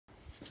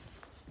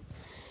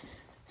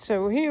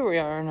So here we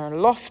are in our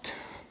loft.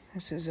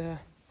 This is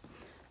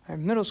our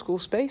middle school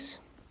space.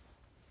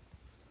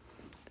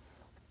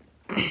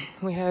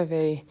 We have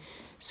a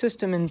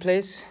system in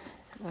place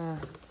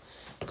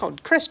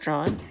called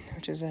Crestron,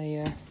 which is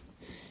a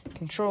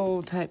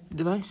control type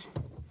device.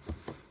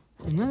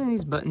 And none of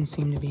these buttons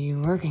seem to be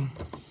working.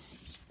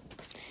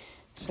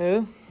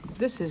 So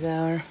this is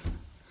our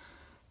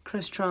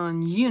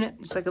Crestron unit.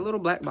 It's like a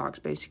little black box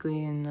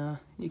basically, and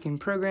you can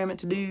program it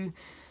to do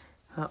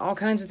all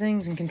kinds of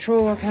things and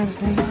control all kinds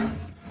of things.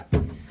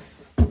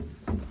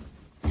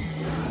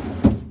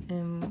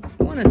 And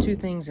one of two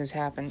things has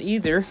happened.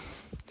 Either,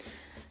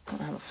 I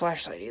don't have a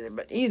flashlight either,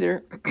 but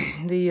either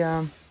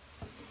the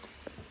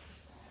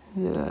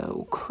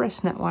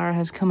Crestron wire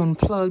has come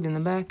unplugged in the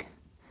back.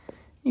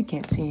 You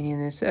can't see any of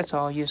this. That's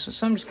all useless.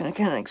 So I'm just going to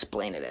kind of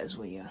explain it as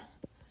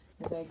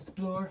I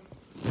explore.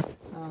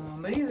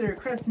 But either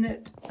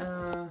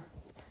Crestron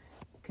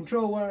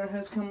control wire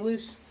has come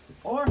loose,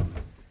 or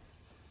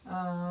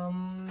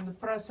the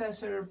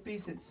processor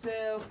piece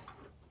itself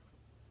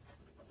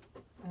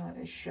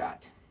is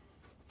shot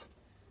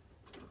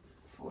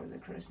for the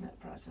Crestron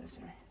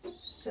processor.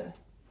 So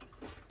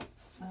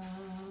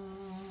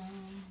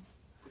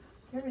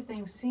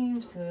everything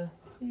seems to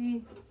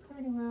be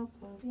pretty well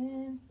plugged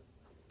in.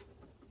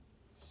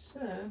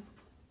 So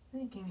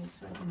thinking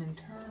it's like an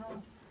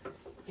internal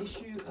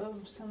issue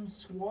of some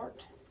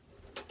sort.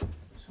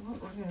 So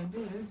what we're going to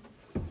do,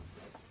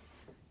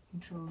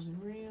 controls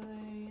and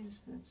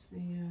relays, that's the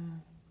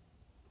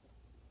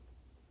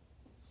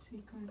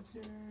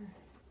sequencer.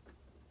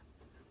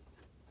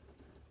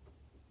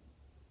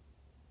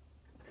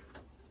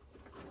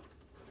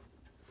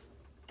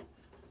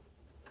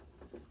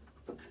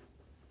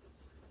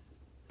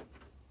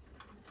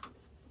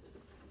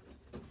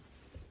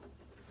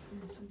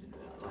 Something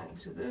about lighting.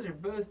 So those are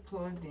both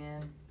plugged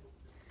in.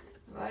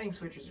 The lighting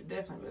switches are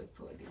definitely both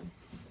plugged in.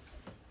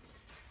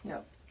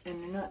 Yep,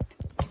 and they're not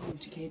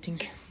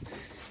communicating.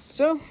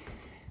 So,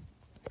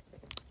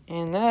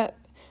 in that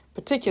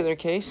particular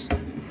case,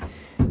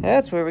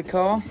 that's where we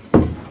call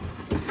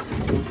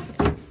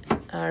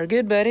our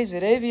good buddies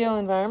at AVL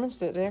Environments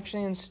that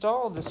actually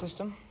installed the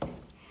system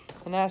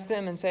and ask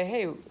them and say,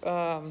 hey,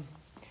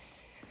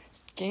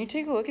 can you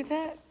take a look at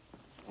that?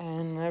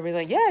 And they'll be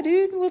like, yeah,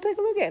 dude, we'll take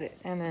a look at it.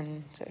 And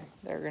then so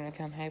they're going to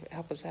come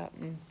help us out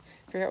and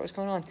figure out what's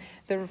going on.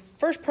 The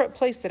first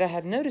place that I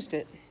had noticed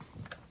it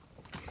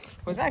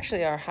was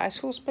actually our high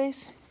school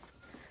space,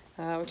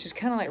 which is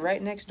kind of like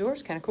right next door.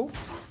 It's kind of cool.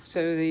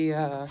 So they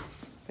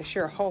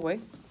share a hallway.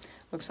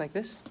 Looks like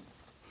this.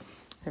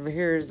 Over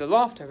here is the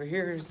loft. Over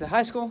here is the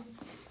high school.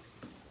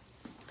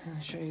 And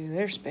I'll show you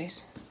their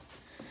space.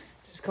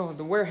 This is called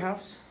the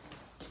warehouse.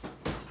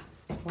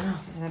 Wow,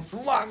 and it's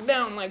locked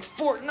down like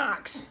Fort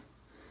Knox.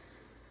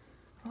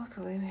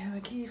 Luckily, we have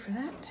a key for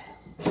that.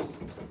 There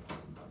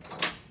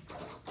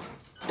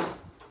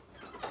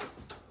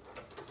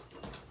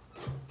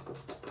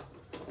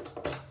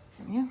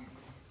we go.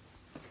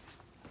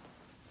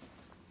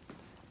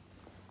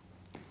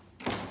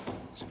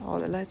 So all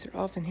the lights are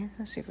off in here.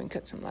 Let's see if we can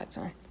cut some lights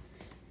on.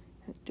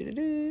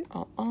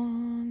 All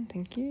on,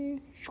 thank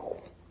you.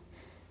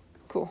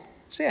 Cool.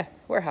 So yeah,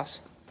 warehouse.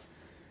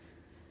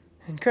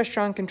 And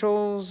Crestron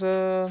controls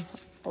a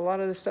lot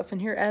of the stuff in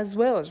here as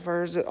well, as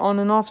far as the on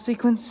and off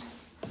sequence.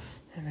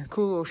 And a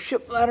cool little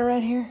ship ladder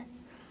right here.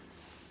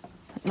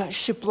 Not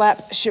ship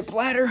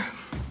ladder.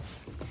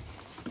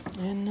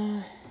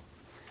 And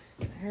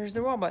here's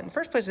the wall button.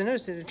 First place I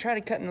noticed it, I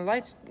tried cutting the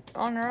lights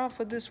on or off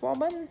with this wall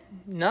button.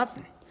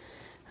 Nothing.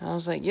 I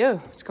was like, yo,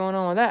 what's going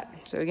on with that?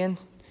 So again,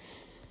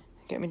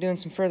 got me doing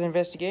some further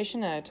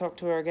investigation. I talked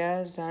to our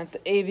guys down at the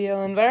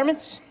AVL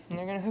Environments, and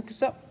they're going to hook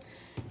us up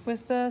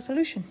with a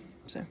solution.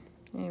 So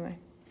anyway,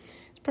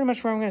 it's pretty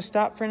much where I'm going to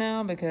stop for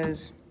now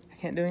because I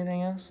can't do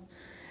anything else.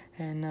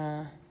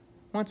 And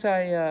once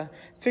I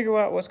figure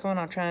out what's going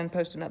on, I'll try and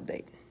post an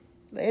update.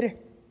 Later.